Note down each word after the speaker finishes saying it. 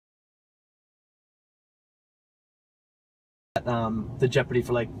the Jeopardy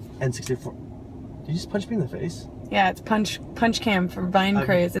for like N64. Did you just punch me in the face? Yeah, it's punch cam for Vine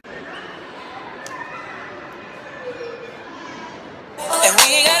craze. And we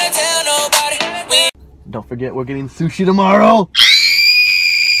ain't gotta tell nobody. Don't forget, we're getting sushi tomorrow.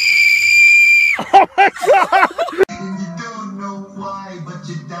 Oh my god! You don't know why, but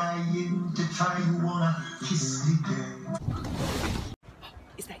you're dying to try. You wanna kiss me again.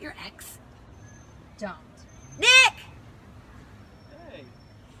 Is that your ex? Don't. Nick!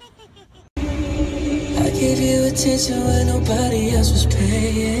 I gave you attention when nobody else was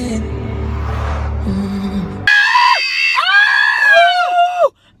paying.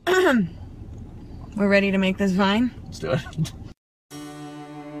 We're ready to make this Vine? Let's do it.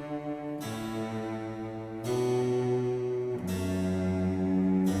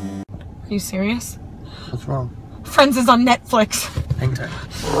 Are you serious? What's wrong? Friends is on Netflix. Hang tight.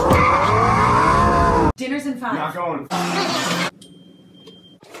 Dinner's in 5. Not going.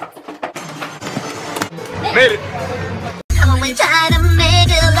 Made it! Come we try to make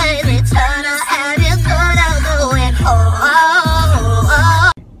it like return or have you thought of going home?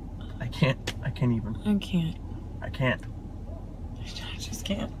 I can't even. I can't. I can't. I just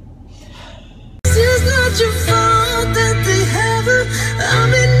can't. This is not your fault that they have her. I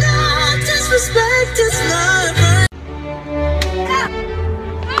mean, not disrespect, it's not right.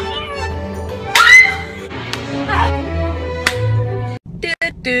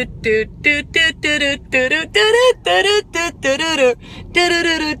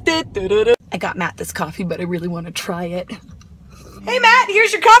 I got Matt this coffee, but I really want to try it. Hey Matt,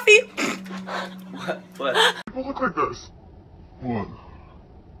 here's your coffee. What? People look like this. What?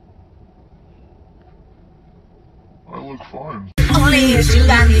 I look fine. Only if you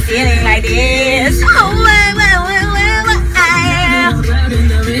got me feeling like this. Oh,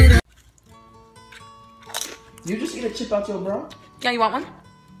 You just gonna chip out your bra? Yeah, you want one?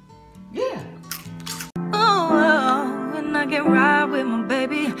 Yeah. Oh, when I get right with my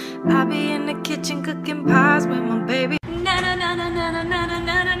baby, I be in the kitchen cooking pies with my baby. Na na na na na na na na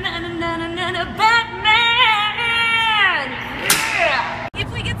na na na na na na Batman! Yeah!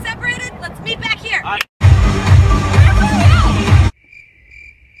 if we get separated, let's meet back here.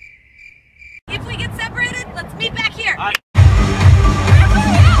 If we get separated, let's meet back here.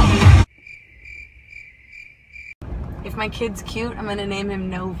 If my kid's cute, I'm gonna name him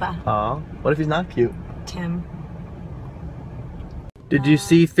Nova. Aw, what if he's not cute? Tim. Did you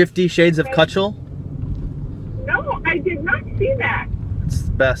see 50 Shades of Kutchel? No, I did not see that. It's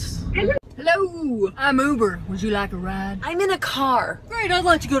the best. Hello, I'm Uber. Would you like a ride? I'm in a car. Great, I'd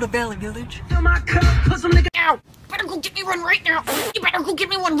like to go to Valley Village. Fill my cup, cause I'm nigga out. Better go get me one right now. You better go get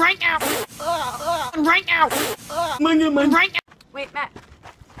me one right now. Right now. Right now. Wait, Matt.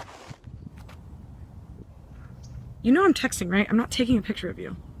 You know I'm texting, right? I'm not taking a picture of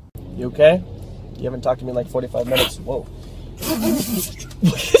you. You okay? You haven't talked to me in like 45 minutes. Whoa.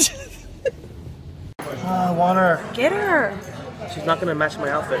 I want her. Get her. She's not gonna match my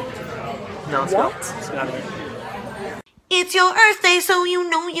outfit. No, let's go. Let's get out of here. It's your Earth Day, so you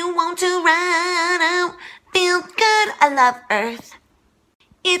know you want to ride out. Feel good, I love Earth.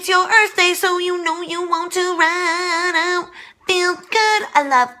 It's your Earth Day, so you know you want to ride out. Feel good, I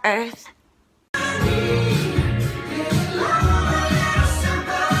love Earth.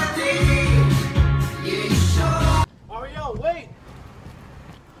 Arielle, wait!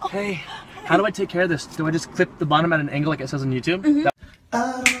 Hey, how do I take care of this? Do I just clip the bottom at an angle like it says on YouTube?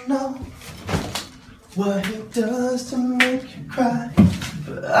 I don't know what he does to make you cry,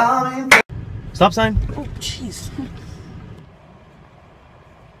 but I'm in. Stop sign. Oh, jeez.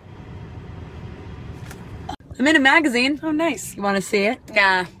 I'm in a magazine. Oh, nice. You want to see it?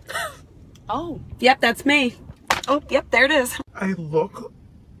 Yeah. Oh, yep, that's me. Oh, yep, there it is. I look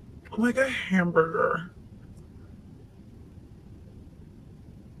like a hamburger.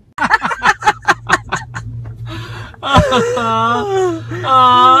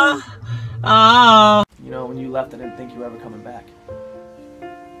 You know, when you left, I didn't think you were ever coming back.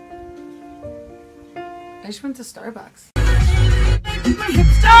 I just went to Starbucks.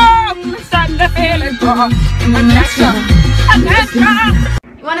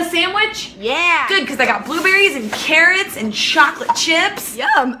 You want a sandwich? Yeah. Good, because I got blueberries and carrots and chocolate chips.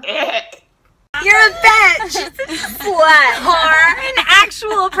 Yum. You're a bitch. What? Whore. An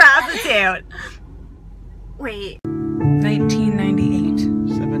actual prostitute. Wait. 1998.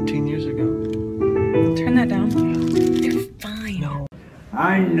 17 years ago. Turn that down. You're fine. No.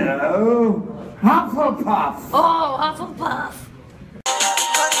 I know. Hufflepuff. Oh, Hufflepuff.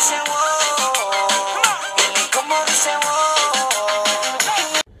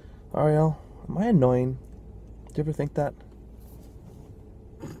 Arielle, am I annoying? Do you ever think that?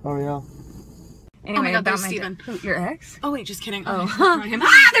 Arielle. Anyway, Oh my God, about there's my Steven. Who, your ex? Oh wait, just kidding. Oh. Not him.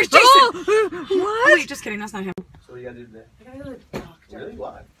 Ah, there's Jason. Oh, what? Oh, wait, just kidding. That's not him. So what do you gotta do today? I gotta go to the doctor. Really?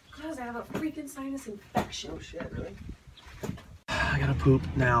 Why? Because I have a freaking sinus infection. Oh shit, really? I gotta poop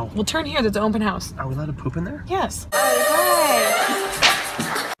now. Well, turn here. There's an open house. Are we allowed to poop in there? Yes.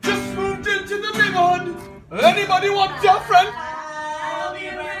 Just moved into the neighborhood. Anybody want your friend?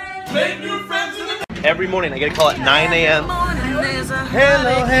 Make new friends in the Every morning I get a call at 9 a.m.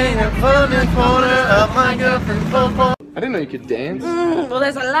 Hello, hanging from the corner of my girlfriend's phone. I didn't know you could dance. Well,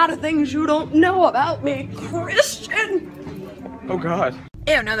 there's a lot of things you don't know about me, Christian. Oh God.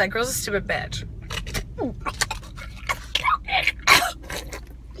 Ew, no, that girl's a stupid bitch.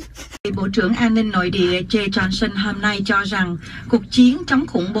 Bộ trưởng An ninh Nội địa Jay Johnson hôm nay cho rằng cuộc chiến chống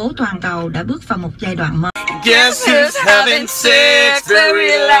khủng bố toàn cầu đã bước vào một giai đoạn mới. Guess who's having sex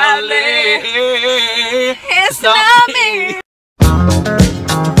very loudly? It's not me.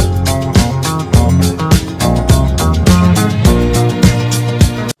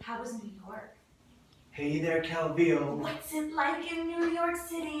 How was New York? Hey there, Calvillo. What's it like in New York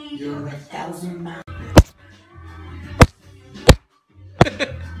City? You're 1,000 miles.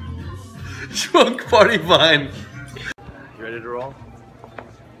 Drunk party vine. You ready to roll?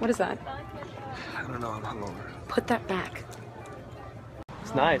 What is that? I don't know, I'm hungover. Put that back.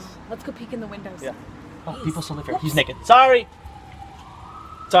 It's nice. Let's go peek in the windows. Yeah. Oh, people still live here. He's naked. Sorry.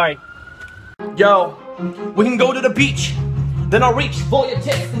 Sorry. Yo, we can go to the beach. Then I'll reach for your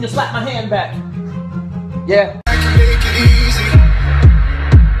tits and you slap my hand back. Yeah. I can make it easy.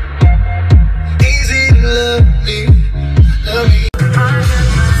 Easy to love me. Love me. I got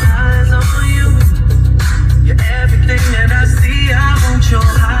my eyes on you. You're everything that I see. I want your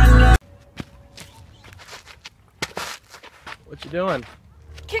high love. What you doing?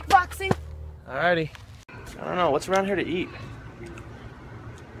 Kickboxing. Alrighty. I don't know, what's around here to eat?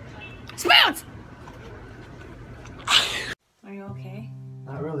 Spoons. Are you okay?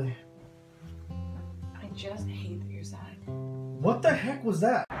 Not really. I just hate that you're sad. What the heck was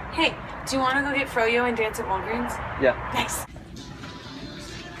that? Hey, do you want to go get Froyo and dance at Walgreens? Yeah. Nice.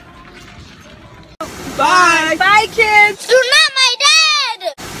 Bye! Bye, kids! You're not my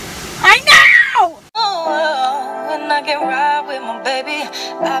dad! I know! When I get ride with my baby,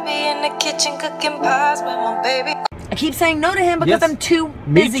 I be in the kitchen cooking pies with my baby. I keep saying no to him because Yes. I'm too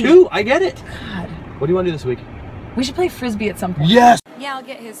Me busy. too, I get it. God. What do you want to do this week? We should play frisbee at some point. Yes! Yeah, I'll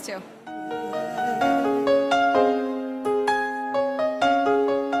get his too.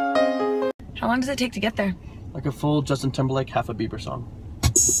 How long does it take to get there? Like a full Justin Timberlake, half a Bieber song.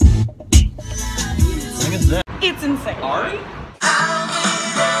 Sing is that? It's insane. Ari?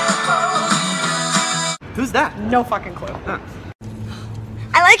 Who's that? No fucking clue.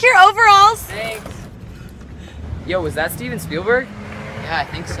 I like your overalls. Thanks. Yo, was that Steven Spielberg? Yeah, I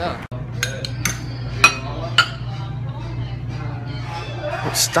think so.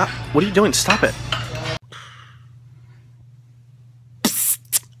 Oh, stop. What are you doing? Stop it.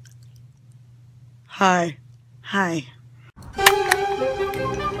 Hi. Hi.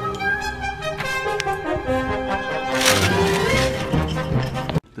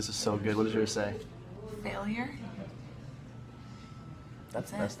 This is so good. What does yours say? Failure.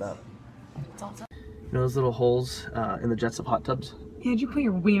 That's messed up. It's also. You know those little holes in the jets of hot tubs? Yeah, did you put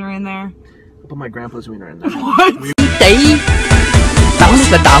your wiener in there? I put my grandpa's wiener in there. What? I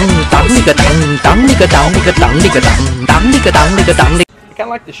kind of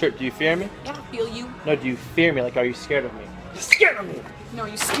like the shirt. Do you fear me? Yeah, I feel you. No, do you fear me? Like, are you scared of me? You're scared of me! No,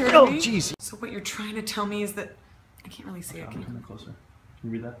 you scared Oh, of me. jeez. So what you're trying to tell me is that I can't really see it. Can you? Come closer. Can you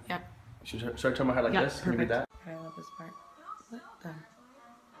read that? Yeah. Should I turn my head like Yeah, this? Can you read that? I love this part. What the?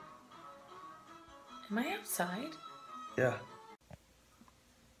 Am I outside? Yeah.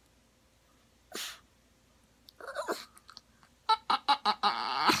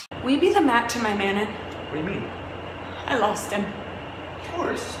 Will you be the mat to my Manon? What do you mean? I lost him. Of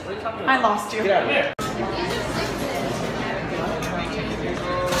course. What are you talking about? I lost you. Get out of here.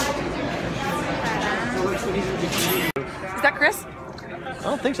 Is that Chris? I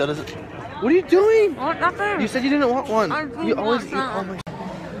don't think so, does it? What are you doing? Oh, nothing. You said you didn't want one. I do You always want eat all some. my...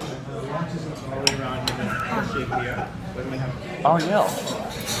 Arielle.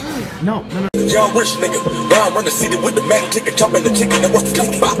 No. Y'all rich nigga, round run the city with the Mac ticket, chopping the chicken, and what's the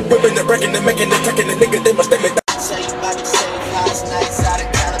KingBach? Whipping and breaking and making and taking the nigga, they must take me. Tell you about the same last nights out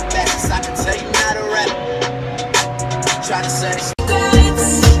of Calabash, I can tell you not a rap. Try to say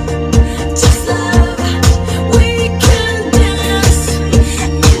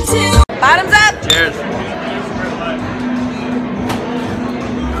Bottoms up! Cheers.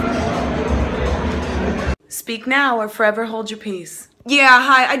 Speak now or forever hold your peace. Yeah,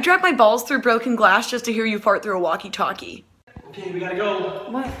 hi. I dragged my balls through broken glass just to hear you fart through a walkie-talkie. Okay, we gotta go.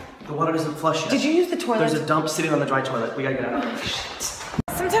 What? The water doesn't flush yet. Did you use the toilet? There's a dump sitting on the dry toilet. We gotta get out. Oh, shit.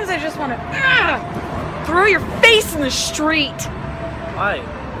 Sometimes I just want to throw your face in the street. Why?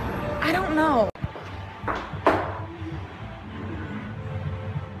 I don't know.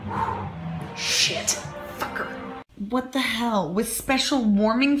 Shit. Fucker. What the hell? With special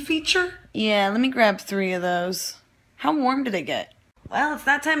warming feature? Yeah, let me grab 3 of those. How warm did it get? Well, it's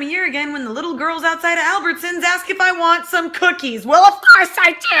that time of year again when the little girls outside of Albertsons ask if I want some cookies. Well, of course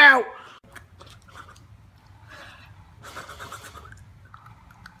I do!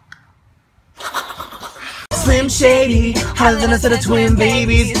 Slim Shady, hotter than a set of twin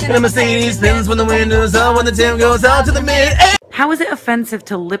babies. And a Mercedes spins when the windows up, when the Tim goes out to the mid. How is it offensive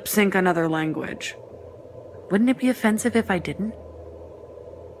to lip sync another language? Wouldn't it be offensive if I didn't?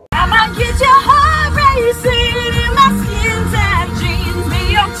 I might get your heart racing in my skin tight jeans, be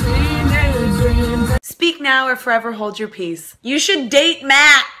your teenage dreams. Speak now or forever hold your peace. You should date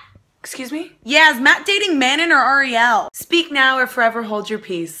Matt. Excuse me? Yeah, is Matt dating Manon or Arielle? Speak now or forever hold your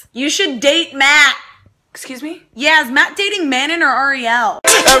peace. You should date Matt. Excuse me? Yeah, is Matt dating Manon or Arielle?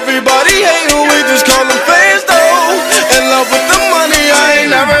 Everybody hate who we just